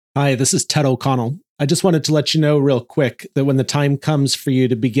Hi, this is Ted O'Connell. I just wanted to let you know real quick that when the time comes for you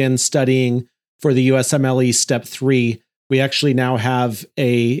to begin studying for the USMLE Step 3, we actually now have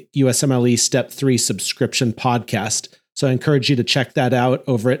a USMLE Step 3 subscription podcast. So I encourage you to check that out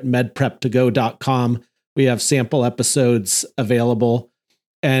over at medprep2go.com. We have sample episodes available.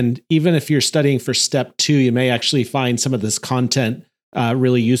 And even if you're studying for Step 2, you may actually find some of this content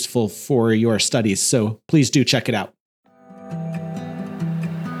really useful for your studies. So please do check it out.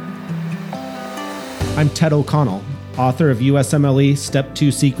 I'm Ted O'Connell, author of USMLE Step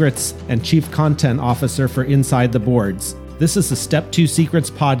 2 Secrets and Chief Content Officer for Inside the Boards. This is the Step 2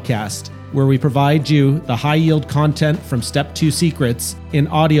 Secrets podcast, where we provide you the high-yield content from Step 2 Secrets in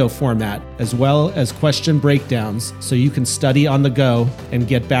audio format, as well as question breakdowns, so you can study on the go and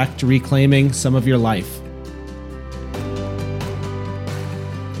get back to reclaiming some of your life.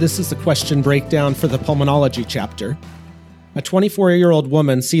 This is the question breakdown for the pulmonology chapter. A 24-year-old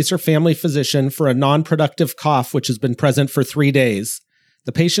woman sees her family physician for a non-productive cough which has been present for 3 days.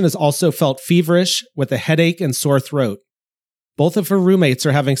 The patient has also felt feverish with a headache and sore throat. Both of her roommates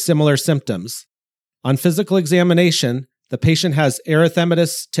are having similar symptoms. On physical examination, the patient has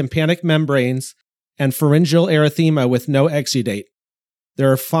erythematous tympanic membranes and pharyngeal erythema with no exudate.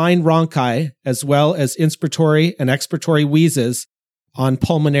 There are fine rhonchi as well as inspiratory and expiratory wheezes on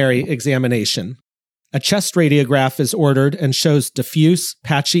pulmonary examination. A chest radiograph is ordered and shows diffuse,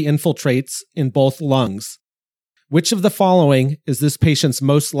 patchy infiltrates in both lungs. Which of the following is this patient's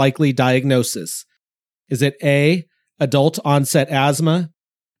most likely diagnosis? Is it A, adult onset asthma,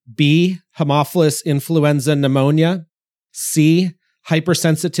 B, Haemophilus influenza pneumonia, C,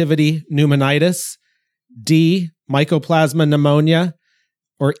 hypersensitivity pneumonitis, D, mycoplasma pneumonia,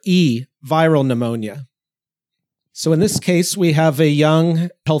 or E, viral pneumonia? So in this case, we have a young,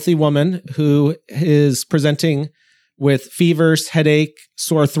 healthy woman who is presenting with fevers, headache,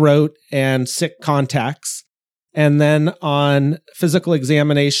 sore throat, and sick contacts. And then on physical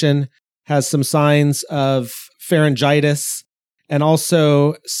examination, has some signs of pharyngitis and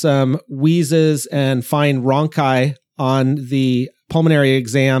also some wheezes and fine rhonchi on the pulmonary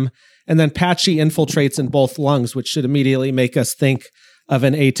exam, and then patchy infiltrates in both lungs, which should immediately make us think of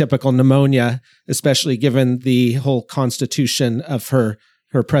an atypical pneumonia, especially given the whole constitution of her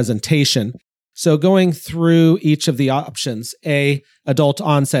presentation. So going through each of the options, A, adult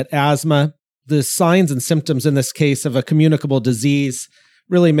onset asthma, the signs and symptoms in this case of a communicable disease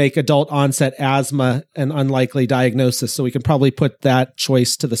really make adult onset asthma an unlikely diagnosis. So we can probably put that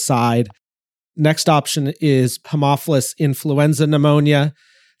choice to the side. Next option is Haemophilus influenza pneumonia.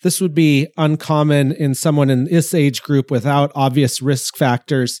 This would be uncommon in someone in this age group without obvious risk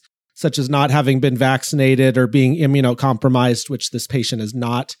factors, such as not having been vaccinated or being immunocompromised, which this patient is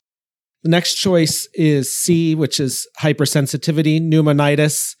not. The next choice is C, which is hypersensitivity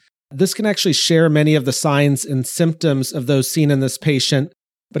pneumonitis. This can actually share many of the signs and symptoms of those seen in this patient,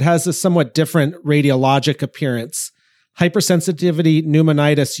 but has a somewhat different radiologic appearance. Hypersensitivity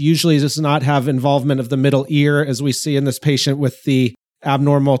pneumonitis usually does not have involvement of the middle ear, as we see in this patient with the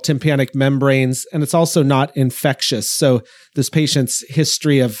abnormal tympanic membranes, and it's also not infectious. So this patient's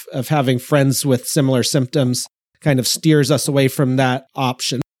history of having friends with similar symptoms kind of steers us away from that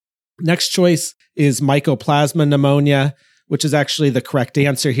option. Next choice is mycoplasma pneumonia, which is actually the correct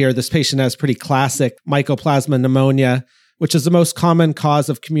answer here. This patient has pretty classic mycoplasma pneumonia, which is the most common cause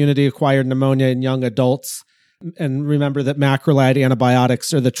of community-acquired pneumonia in young adults. And remember that macrolide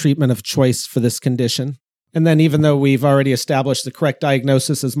antibiotics are the treatment of choice for this condition. And then even though we've already established the correct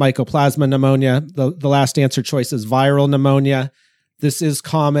diagnosis as mycoplasma pneumonia, the last answer choice is viral pneumonia. This is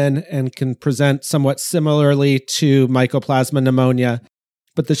common and can present somewhat similarly to mycoplasma pneumonia,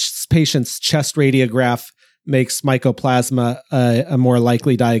 but this patient's chest radiograph makes mycoplasma a more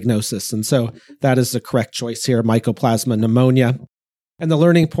likely diagnosis. And so that is the correct choice here, mycoplasma pneumonia. And the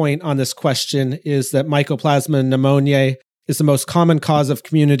learning point on this question is that mycoplasma pneumoniae is the most common cause of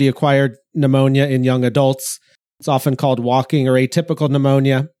community-acquired pneumonia in young adults. It's often called walking or atypical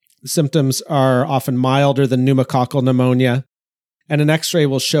pneumonia. The symptoms are often milder than pneumococcal pneumonia, and an X-ray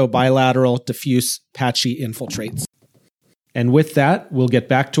will show bilateral, diffuse, patchy infiltrates. And with that, we'll get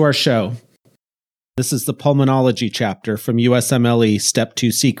back to our show. This is the pulmonology chapter from USMLE Step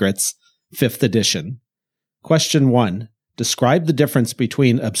 2 Secrets, 5th edition. Question 1. Describe the difference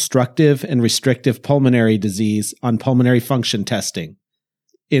between obstructive and restrictive pulmonary disease on pulmonary function testing.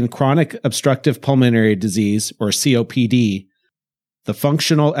 In chronic obstructive pulmonary disease, or COPD, the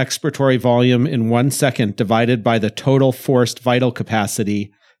functional expiratory volume in 1 second divided by the total forced vital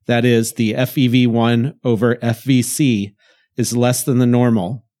capacity, that is, the FEV1 over FVC, is less than the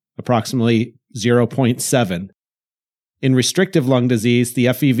normal, approximately 0.7. In restrictive lung disease, the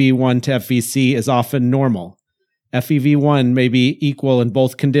FEV1 to FVC is often normal. FEV1 may be equal in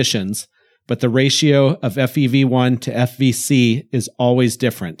both conditions, but the ratio of FEV1 to FVC is always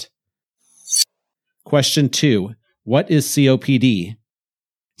different. Question 2. What is COPD?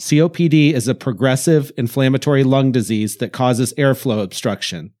 COPD is a progressive inflammatory lung disease that causes airflow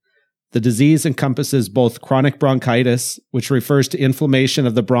obstruction. The disease encompasses both chronic bronchitis, which refers to inflammation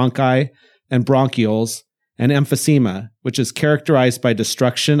of the bronchi and bronchioles, and emphysema, which is characterized by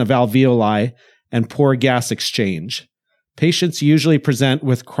destruction of alveoli and poor gas exchange. Patients usually present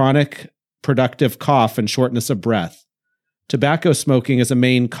with chronic productive cough and shortness of breath. Tobacco smoking is a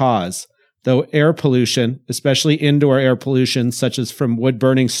main cause, though air pollution, especially indoor air pollution such as from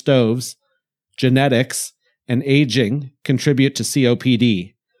wood-burning stoves, genetics, and aging, contribute to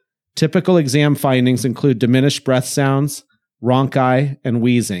COPD. Typical exam findings include diminished breath sounds, rhonchi, and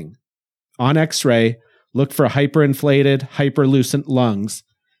wheezing. On X-ray, look for hyperinflated, hyperlucent lungs,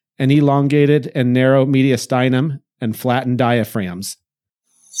 an elongated and narrow mediastinum, and flattened diaphragms.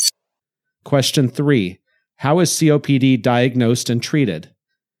 Question 3. How is COPD diagnosed and treated?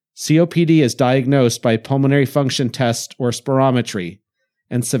 COPD is diagnosed by pulmonary function test or spirometry,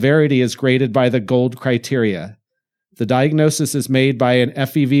 and severity is graded by the GOLD criteria. The diagnosis is made by an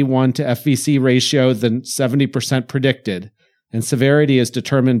FEV1 to FVC ratio than 70% predicted, and severity is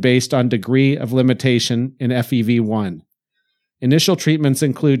determined based on degree of limitation in FEV1. Initial treatments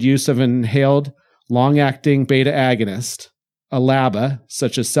include use of an inhaled long-acting beta agonist, a LABA,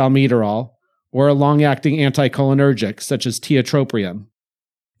 such as salmeterol, or a long-acting anticholinergic, such as tiotropium.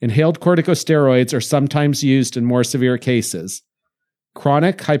 Inhaled corticosteroids are sometimes used in more severe cases.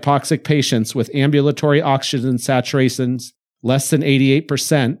 Chronic hypoxic patients with ambulatory oxygen saturations less than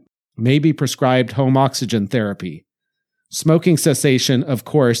 88% may be prescribed home oxygen therapy. Smoking cessation, of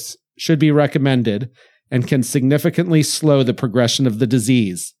course, should be recommended and can significantly slow the progression of the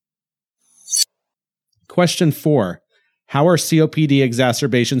disease. Question 4. How are COPD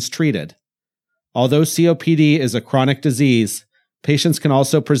exacerbations treated? Although COPD is a chronic disease, patients can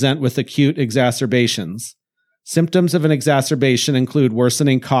also present with acute exacerbations. Symptoms of an exacerbation include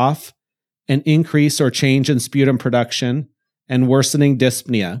worsening cough, an increase or change in sputum production, and worsening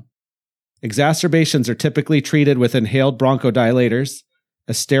dyspnea. Exacerbations are typically treated with inhaled bronchodilators,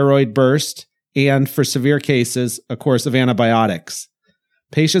 a steroid burst, and, for severe cases, a course of antibiotics.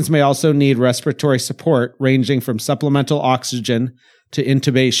 Patients may also need respiratory support ranging from supplemental oxygen to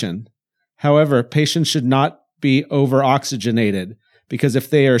intubation. However, patients should not be over-oxygenated because if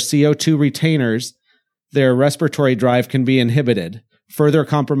they are CO2 retainers, their respiratory drive can be inhibited, further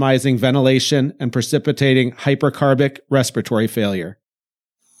compromising ventilation and precipitating hypercarbic respiratory failure.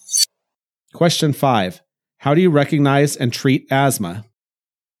 Question 5. How do you recognize and treat asthma?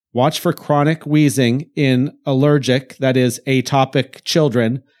 Watch for chronic wheezing in allergic, that is, atopic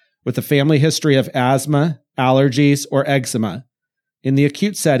children with a family history of asthma, allergies, or eczema. In the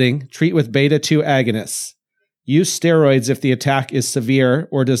acute setting, treat with beta-2 agonists. Use steroids if the attack is severe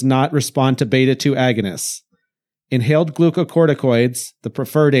or does not respond to beta-2 agonists. Inhaled glucocorticoids, the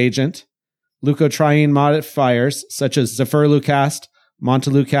preferred agent, leukotriene modifiers such as zafirlukast,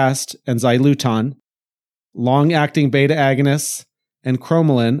 montelukast, and xyluton, long-acting beta agonists, and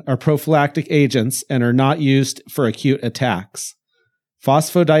cromolyn are prophylactic agents and are not used for acute attacks.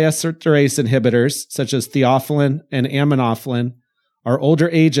 Phosphodiesterase inhibitors such as theophylline and aminophylline are older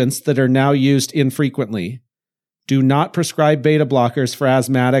agents that are now used infrequently. Do not prescribe beta blockers for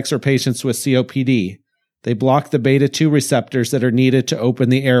asthmatics or patients with COPD. They block the beta-2 receptors that are needed to open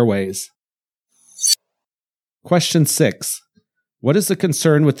the airways. Question 6. What is the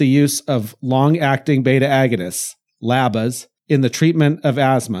concern with the use of long-acting beta agonists, LABAs, in the treatment of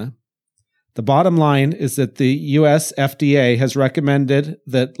asthma? The bottom line is that the U.S. FDA has recommended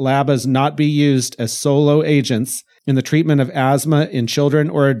that LABAs not be used as solo agents in the treatment of asthma in children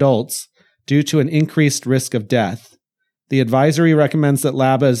or adults due to an increased risk of death. The advisory recommends that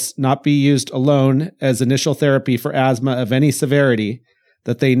LABAs not be used alone as initial therapy for asthma of any severity,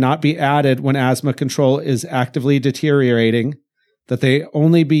 that they not be added when asthma control is actively deteriorating, that they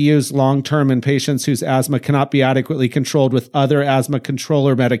only be used long-term in patients whose asthma cannot be adequately controlled with other asthma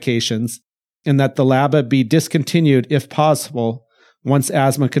controller medications, and that the LABA be discontinued if possible once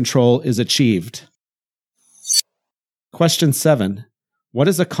asthma control is achieved. Question 7. What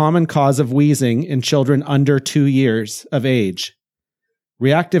is a common cause of wheezing in children under 2 years of age?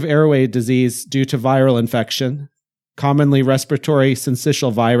 Reactive airway disease due to viral infection, commonly respiratory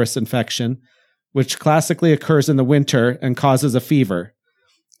syncytial virus infection, which classically occurs in the winter and causes a fever.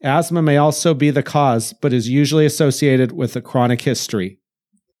 Asthma may also be the cause, but is usually associated with a chronic history.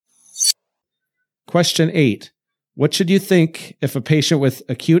 Question 8. What should you think if a patient with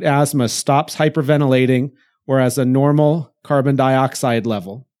acute asthma stops hyperventilating or has a normal carbon dioxide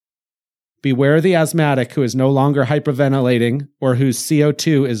level? Beware the asthmatic who is no longer hyperventilating or whose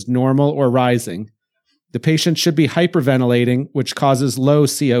CO2 is normal or rising. The patient should be hyperventilating, which causes low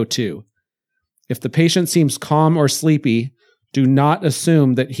CO2. If the patient seems calm or sleepy, do not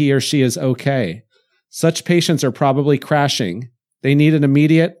assume that he or she is okay. Such patients are probably crashing. They need an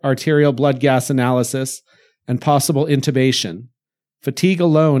immediate arterial blood gas analysis and possible intubation. Fatigue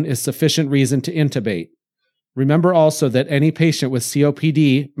alone is sufficient reason to intubate. Remember also that any patient with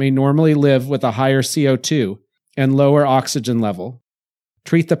COPD may normally live with a higher CO2 and lower oxygen level.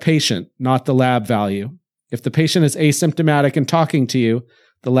 Treat the patient, not the lab value. If the patient is asymptomatic and talking to you,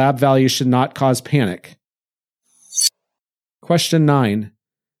 the lab value should not cause panic. Question 9.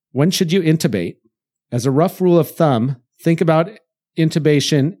 When should you intubate? As a rough rule of thumb, think about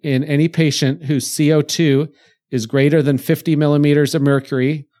intubation in any patient whose CO2 is greater than 50 millimeters of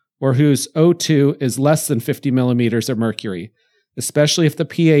mercury or whose O2 is less than 50 millimeters of mercury, especially if the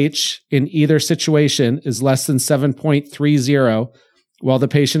pH in either situation is less than 7.30 while the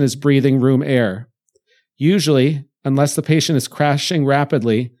patient is breathing room air. Usually, unless the patient is crashing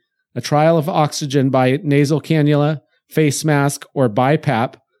rapidly, a trial of oxygen by nasal cannula, face mask, or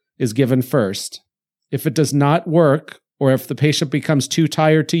BiPAP is given first. If it does not work, or if the patient becomes too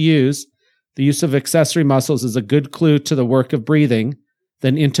tired to use, the use of accessory muscles is a good clue to the work of breathing,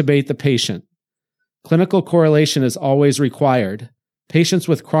 then intubate the patient. Clinical correlation is always required. Patients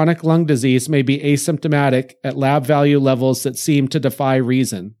with chronic lung disease may be asymptomatic at lab value levels that seem to defy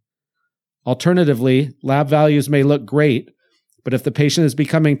reason. Alternatively, lab values may look great, but if the patient is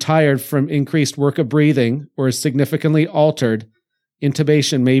becoming tired from increased work of breathing or is significantly altered,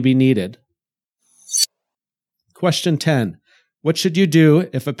 intubation may be needed. Question 10. What should you do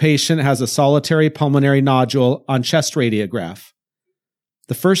if a patient has a solitary pulmonary nodule on chest radiograph?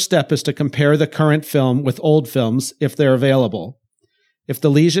 The first step is to compare the current film with old films if they're available. If the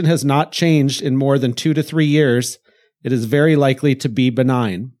lesion has not changed in more than 2 to 3 years, it is very likely to be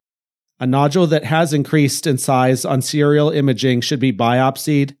benign. A nodule that has increased in size on serial imaging should be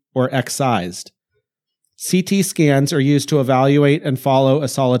biopsied or excised. CT scans are used to evaluate and follow a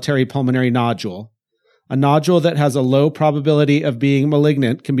solitary pulmonary nodule. A nodule that has a low probability of being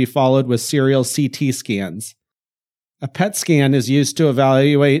malignant can be followed with serial CT scans. A PET scan is used to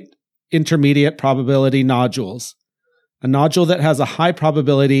evaluate intermediate probability nodules. A nodule that has a high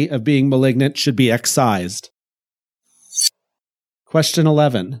probability of being malignant should be excised. Question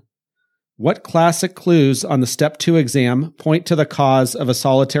 11. What classic clues on the Step 2 exam point to the cause of a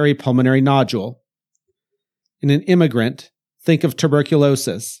solitary pulmonary nodule? In an immigrant, think of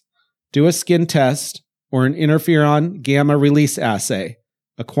tuberculosis. Do a skin test or an interferon gamma release assay,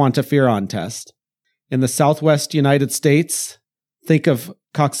 a quantiferon test. In the Southwest United States, think of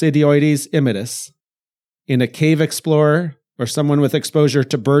Coccidioides immitis. In a cave explorer or someone with exposure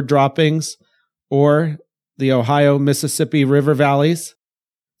to bird droppings or the Ohio-Mississippi River valleys,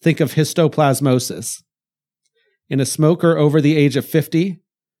 think of histoplasmosis. In a smoker over the age of 50,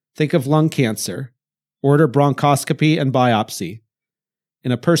 think of lung cancer. Order bronchoscopy and biopsy.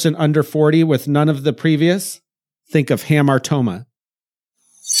 In a person under 40 with none of the previous, think of hamartoma.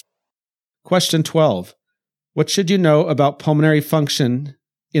 Question 12. What should you know about pulmonary function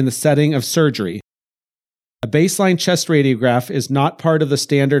in the setting of surgery? A baseline chest radiograph is not part of the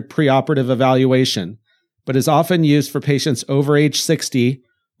standard preoperative evaluation, but is often used for patients over age 60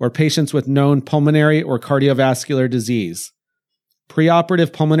 or patients with known pulmonary or cardiovascular disease.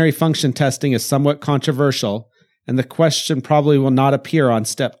 Preoperative pulmonary function testing is somewhat controversial, and the question probably will not appear on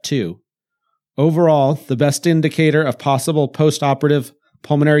Step 2. Overall, the best indicator of possible postoperative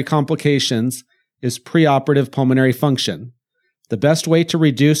pulmonary complications is preoperative pulmonary function. The best way to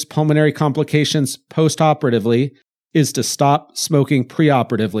reduce pulmonary complications postoperatively is to stop smoking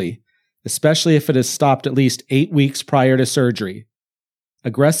preoperatively, especially if it is stopped at least 8 weeks prior to surgery.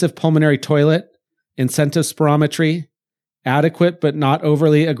 Aggressive pulmonary toilet, incentive spirometry, adequate but not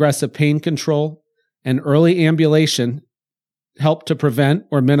overly aggressive pain control, and early ambulation help to prevent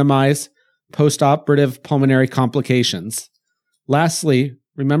or minimize postoperative pulmonary complications. Lastly,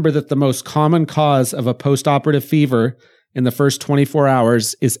 remember that the most common cause of a postoperative fever in the first 24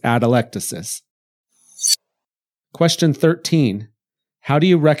 hours is atelectasis. Question 13. How do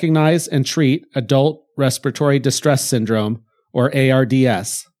you recognize and treat adult respiratory distress syndrome, or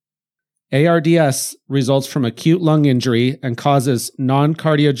ARDS? ARDS results from acute lung injury and causes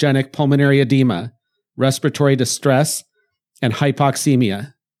non-cardiogenic pulmonary edema, respiratory distress, and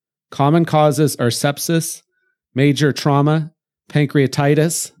hypoxemia. Common causes are sepsis, major trauma,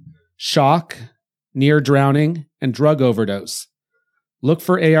 pancreatitis, shock, near drowning, and drug overdose. Look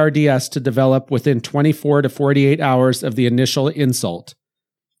for ARDS to develop within 24 to 48 hours of the initial insult.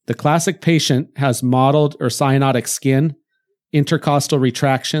 The classic patient has mottled or cyanotic skin, intercostal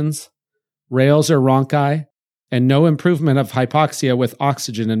retractions, rales or rhonchi, and no improvement of hypoxia with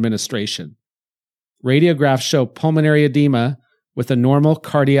oxygen administration. Radiographs show pulmonary edema with a normal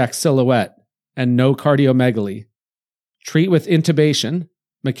cardiac silhouette and no cardiomegaly. Treat with intubation,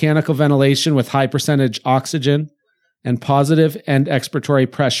 mechanical ventilation with high percentage oxygen, and positive end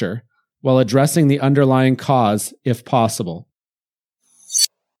expiratory pressure while addressing the underlying cause if possible.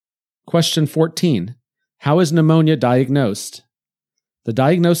 Question 14. How is pneumonia diagnosed? The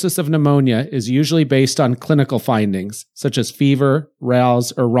diagnosis of pneumonia is usually based on clinical findings, such as fever,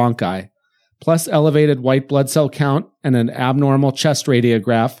 rales, or rhonchi, plus elevated white blood cell count and an abnormal chest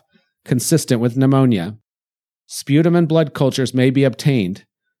radiograph consistent with pneumonia. Sputum and blood cultures may be obtained,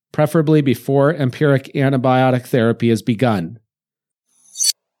 preferably before empiric antibiotic therapy is begun.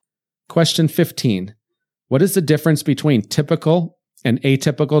 Question 15. What is the difference between typical and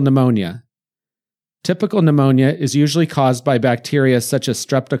atypical pneumonia? Typical pneumonia is usually caused by bacteria such as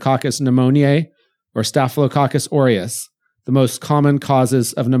Streptococcus pneumoniae or Staphylococcus aureus, the most common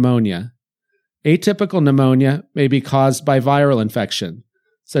causes of pneumonia. Atypical pneumonia may be caused by viral infection,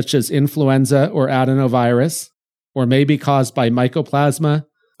 such as influenza or adenovirus, or may be caused by Mycoplasma,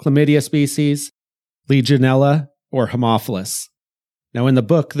 Chlamydia species, Legionella, or Haemophilus. Now in the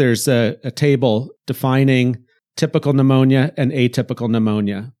book, there's a table defining typical pneumonia and atypical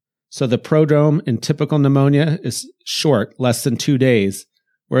pneumonia. So the prodrome in typical pneumonia is short, less than 2 days,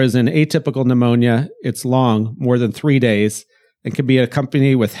 whereas in atypical pneumonia, it's long, more than 3 days, and can be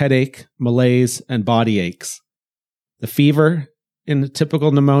accompanied with headache, malaise, and body aches. The fever in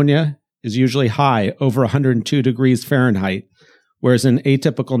typical pneumonia is usually high, over 102 degrees Fahrenheit, whereas in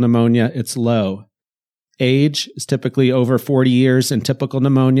atypical pneumonia, it's low. Age is typically over 40 years in typical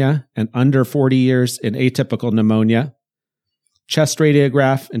pneumonia and under 40 years in atypical pneumonia. Chest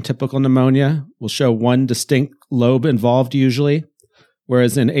radiograph in typical pneumonia will show one distinct lobe involved usually,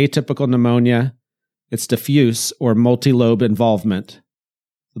 whereas in atypical pneumonia, it's diffuse or multi-lobe involvement.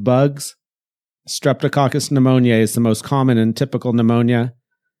 The bugs, Streptococcus pneumoniae is the most common in typical pneumonia,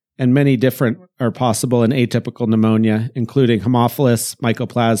 and many different are possible in atypical pneumonia, including Haemophilus,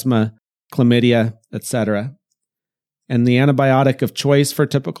 Mycoplasma, Chlamydia, etc. And the antibiotic of choice for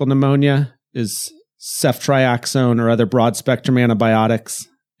typical pneumonia is ceftriaxone or other broad-spectrum antibiotics,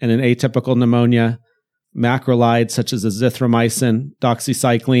 and in atypical pneumonia, macrolides such as azithromycin,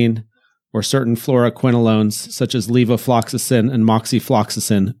 doxycycline, or certain fluoroquinolones such as levofloxacin and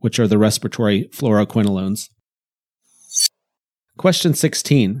moxifloxacin, which are the respiratory fluoroquinolones. Question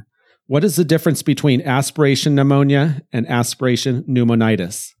 16. What is the difference between aspiration pneumonia and aspiration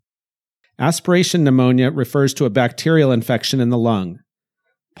pneumonitis? Aspiration pneumonia refers to a bacterial infection in the lung.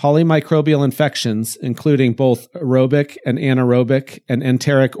 Polymicrobial infections, including both aerobic and anaerobic and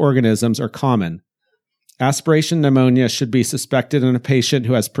enteric organisms, are common. Aspiration pneumonia should be suspected in a patient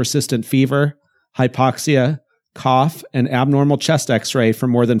who has persistent fever, hypoxia, cough, and abnormal chest X-ray for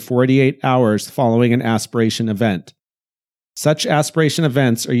more than 48 hours following an aspiration event. Such aspiration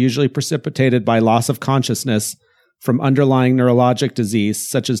events are usually precipitated by loss of consciousness from underlying neurologic disease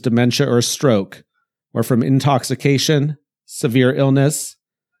such as dementia or stroke, or from intoxication, severe illness,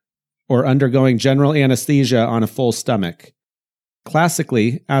 or undergoing general anesthesia on a full stomach.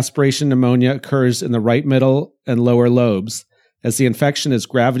 Classically, aspiration pneumonia occurs in the right middle and lower lobes, as the infection is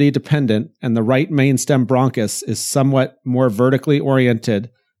gravity-dependent and the right mainstem bronchus is somewhat more vertically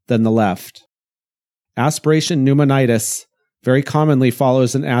oriented than the left. Aspiration pneumonitis very commonly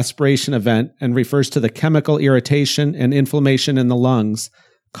follows an aspiration event and refers to the chemical irritation and inflammation in the lungs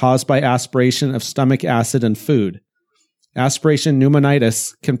caused by aspiration of stomach acid and food. Aspiration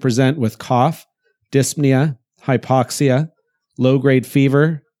pneumonitis can present with cough, dyspnea, hypoxia, low-grade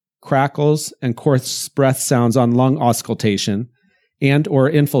fever, crackles, and coarse breath sounds on lung auscultation, and or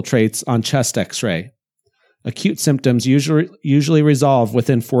infiltrates on chest X-ray. Acute symptoms usually resolve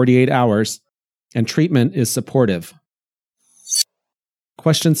within 48 hours, and treatment is supportive.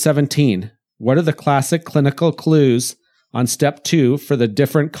 Question 17. What are the classic clinical clues on step 2 for the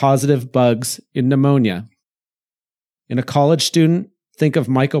different causative bugs in pneumonia? In a college student, think of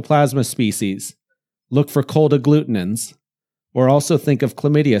Mycoplasma species. Look for cold agglutinins, or also think of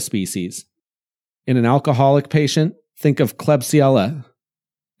Chlamydia species. In an alcoholic patient, think of Klebsiella,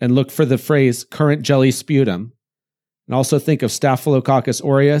 and look for the phrase current jelly sputum. And also think of Staphylococcus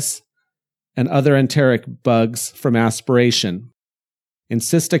aureus and other enteric bugs from aspiration. In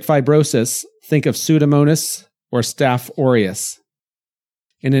cystic fibrosis, think of Pseudomonas or Staph aureus.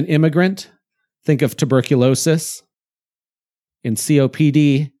 In an immigrant, think of tuberculosis. In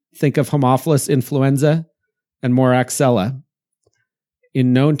COPD, think of Haemophilus influenza and Moraxella.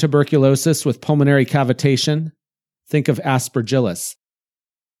 In known tuberculosis with pulmonary cavitation, think of Aspergillus.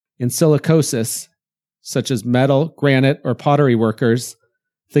 In silicosis, such as metal, granite, or pottery workers,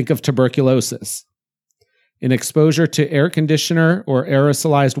 think of tuberculosis. In exposure to air conditioner or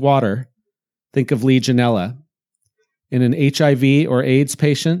aerosolized water, think of Legionella. In an HIV or AIDS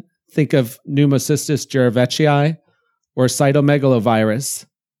patient, think of Pneumocystis jirovecii or cytomegalovirus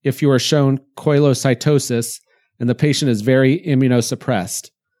if you are shown chondrocytosis and the patient is very immunosuppressed,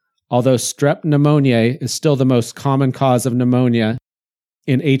 although strep pneumoniae is still the most common cause of pneumonia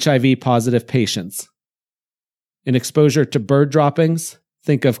in HIV-positive patients. In exposure to bird droppings,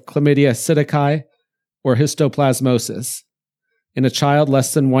 think of Chlamydia psittaci or histoplasmosis. In a child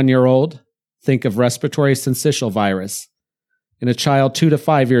less than 1 year old, think of respiratory syncytial virus. In a child 2 to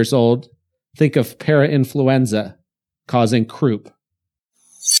 5 years old, think of parainfluenza, causing croup.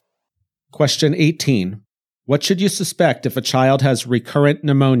 Question 18. What should you suspect if a child has recurrent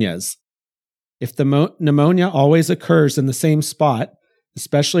pneumonias? If the pneumonia always occurs in the same spot,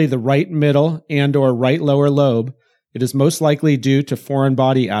 especially the right middle and/or right lower lobe, it is most likely due to foreign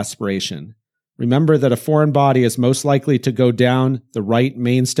body aspiration. Remember that a foreign body is most likely to go down the right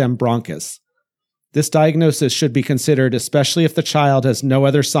mainstem bronchus. This diagnosis should be considered especially if the child has no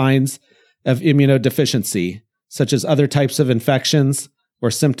other signs of immunodeficiency, such as other types of infections or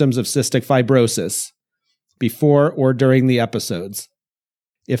symptoms of cystic fibrosis, before or during the episodes.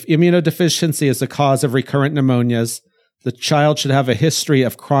 If immunodeficiency is the cause of recurrent pneumonias, the child should have a history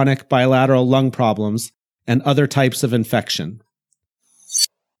of chronic bilateral lung problems and other types of infection.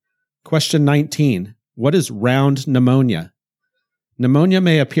 Question 19. What is round pneumonia? Pneumonia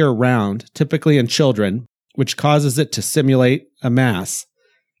may appear round, typically in children, which causes it to simulate a mass.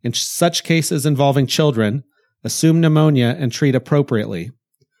 In such cases involving children, assume pneumonia and treat appropriately.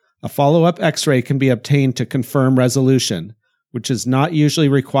 A follow-up X-ray can be obtained to confirm resolution, which is not usually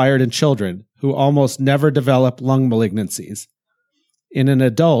required in children, who almost never develop lung malignancies. In an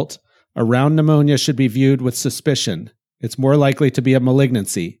adult, a round pneumonia should be viewed with suspicion. It's more likely to be a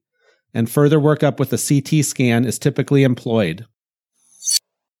malignancy, and further workup with a CT scan is typically employed.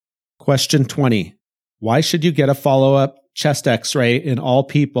 Question 20. Why should you get a follow-up chest X-ray in all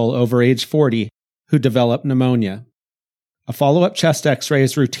people over age 40 who develop pneumonia? A follow-up chest X-ray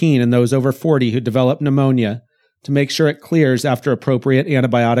is routine in those over 40 who develop pneumonia to make sure it clears after appropriate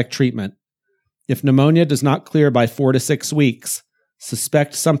antibiotic treatment. If pneumonia does not clear by 4 to 6 weeks,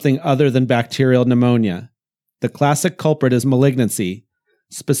 suspect something other than bacterial pneumonia. The classic culprit is malignancy,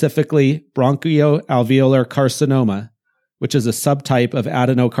 specifically bronchoalveolar carcinoma, which is a subtype of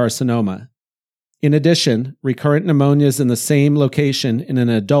adenocarcinoma. In addition, recurrent pneumonias in the same location in an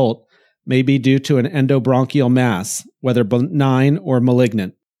adult may be due to an endobronchial mass, whether benign or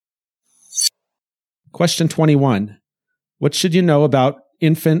malignant. Question 21. What should you know about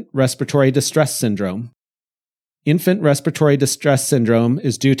infant respiratory distress syndrome? Infant respiratory distress syndrome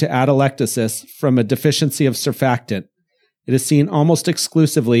is due to atelectasis from a deficiency of surfactant. It is seen almost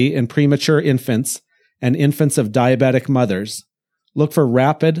exclusively in premature infants and infants of diabetic mothers. Look for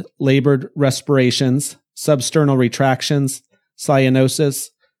rapid labored respirations, substernal retractions, cyanosis,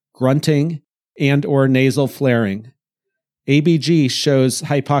 grunting, and/or nasal flaring. ABG shows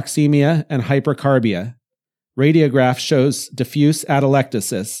hypoxemia and hypercarbia. Radiograph shows diffuse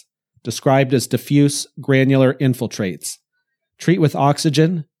atelectasis, described as diffuse granular infiltrates. Treat with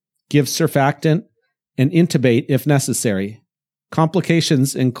oxygen, give surfactant, and intubate if necessary.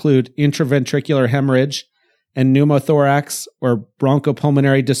 Complications include intraventricular hemorrhage and pneumothorax or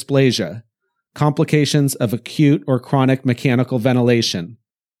bronchopulmonary dysplasia, complications of acute or chronic mechanical ventilation.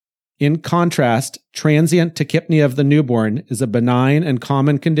 In contrast, transient tachypnea of the newborn is a benign and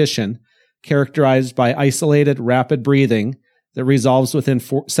common condition characterized by isolated rapid breathing that resolves within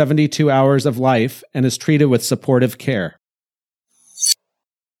 72 hours of life and is treated with supportive care.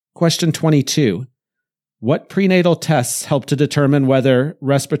 Question 22. What prenatal tests help to determine whether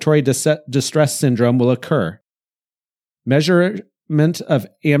respiratory distress syndrome will occur? Measurement of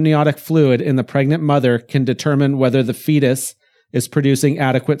amniotic fluid in the pregnant mother can determine whether the fetus is producing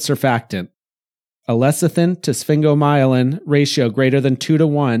adequate surfactant. A lecithin to sphingomyelin ratio greater than 2 to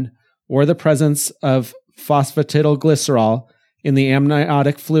 1, or the presence of phosphatidylglycerol in the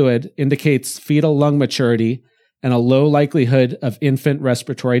amniotic fluid indicates fetal lung maturity and a low likelihood of infant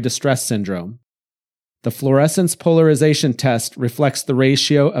respiratory distress syndrome. The fluorescence polarization test reflects the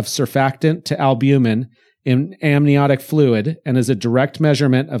ratio of surfactant to albumin in amniotic fluid and is a direct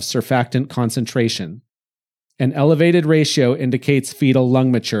measurement of surfactant concentration. An elevated ratio indicates fetal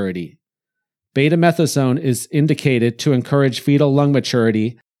lung maturity. Betamethasone is indicated to encourage fetal lung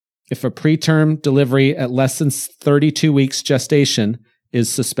maturity if a preterm delivery at less than 32 weeks gestation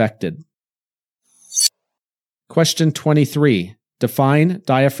is suspected. Question 23. Define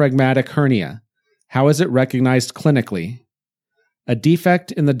diaphragmatic hernia. How is it recognized clinically? A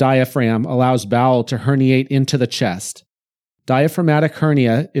defect in the diaphragm allows bowel to herniate into the chest. Diaphragmatic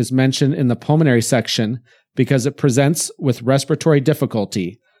hernia is mentioned in the pulmonary section because it presents with respiratory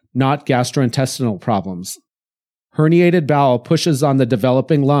difficulty, not gastrointestinal problems. Herniated bowel pushes on the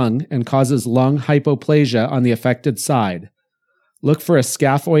developing lung and causes lung hypoplasia on the affected side. Look for a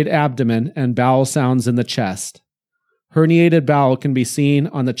scaphoid abdomen and bowel sounds in the chest. Herniated bowel can be seen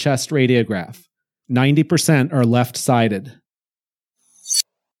on the chest radiograph. 90% are left-sided.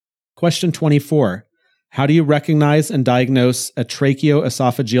 Question 24. How do you recognize and diagnose a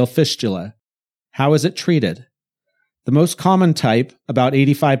tracheoesophageal fistula? How is it treated? The most common type, about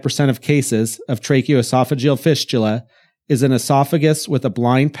 85% of cases of tracheoesophageal fistula, is an esophagus with a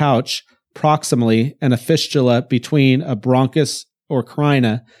blind pouch proximally and a fistula between a bronchus or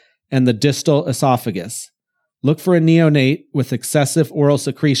carina and the distal esophagus. Look for a neonate with excessive oral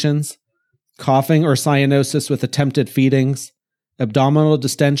secretions, coughing or cyanosis with attempted feedings, abdominal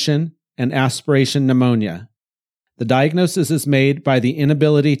distension, and aspiration pneumonia. The diagnosis is made by the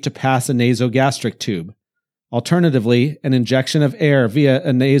inability to pass a nasogastric tube. Alternatively, an injection of air via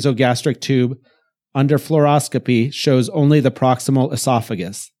a nasogastric tube under fluoroscopy shows only the proximal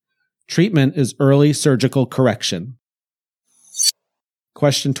esophagus. Treatment is early surgical correction.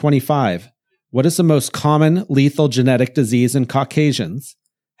 Question 25. What is the most common lethal genetic disease in Caucasians?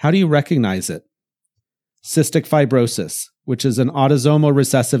 How do you recognize it? Cystic fibrosis, which is an autosomal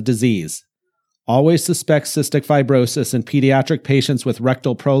recessive disease. Always suspect cystic fibrosis in pediatric patients with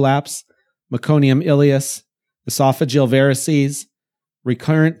rectal prolapse, meconium ileus, esophageal varices,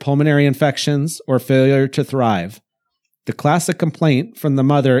 recurrent pulmonary infections, or failure to thrive. The classic complaint from the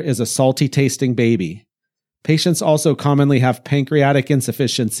mother is a salty-tasting baby. Patients also commonly have pancreatic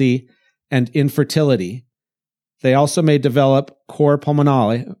insufficiency and infertility. They also may develop cor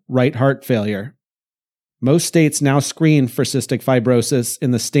pulmonale, right heart failure. Most states now screen for cystic fibrosis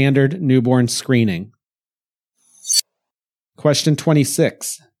in the standard newborn screening. Question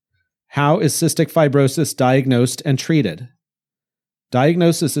 26. How is cystic fibrosis diagnosed and treated?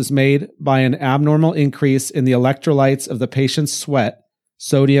 Diagnosis is made by an abnormal increase in the electrolytes of the patient's sweat,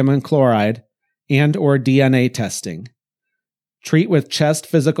 sodium and chloride, and or DNA testing. Treat with chest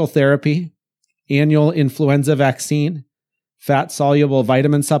physical therapy, annual influenza vaccine, fat-soluble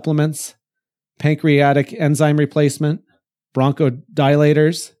vitamin supplements, pancreatic enzyme replacement,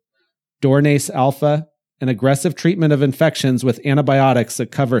 bronchodilators, Dornase alpha, and aggressive treatment of infections with antibiotics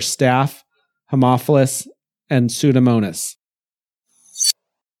that cover staph, Haemophilus, and Pseudomonas.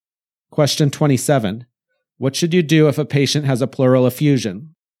 Question 27. What should you do if a patient has a pleural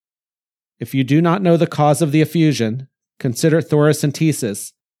effusion? If you do not know the cause of the effusion, consider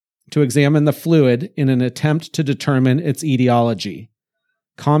thoracentesis to examine the fluid in an attempt to determine its etiology.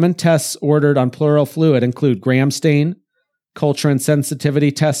 Common tests ordered on pleural fluid include gram stain, culture and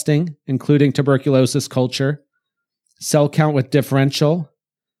sensitivity testing, including tuberculosis culture, cell count with differential,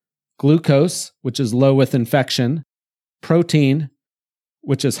 glucose, which is low with infection, protein,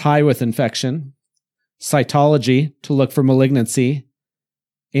 which is high with infection, cytology to look for malignancy,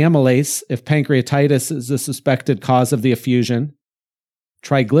 amylase if pancreatitis is the suspected cause of the effusion,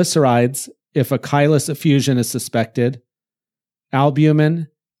 triglycerides if a chylous effusion is suspected, albumin,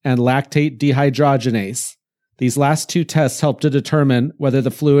 and lactate dehydrogenase. These last two tests help to determine whether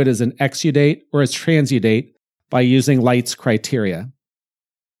the fluid is an exudate or is transudate by using Light's criteria.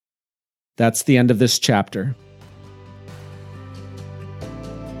 That's the end of this chapter.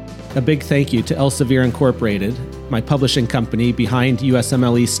 A big thank you to Elsevier Incorporated, my publishing company behind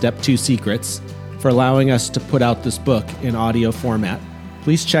USMLE Step 2 Secrets, for allowing us to put out this book in audio format.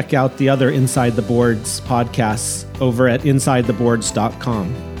 Please check out the other Inside the Boards podcasts over at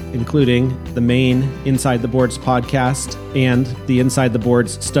InsideTheBoards.com, including the main Inside the Boards podcast and the Inside the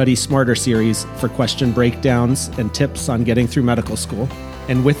Boards Study Smarter series for question breakdowns and tips on getting through medical school.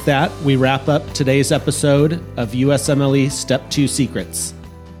 And with that, we wrap up today's episode of USMLE Step 2 Secrets.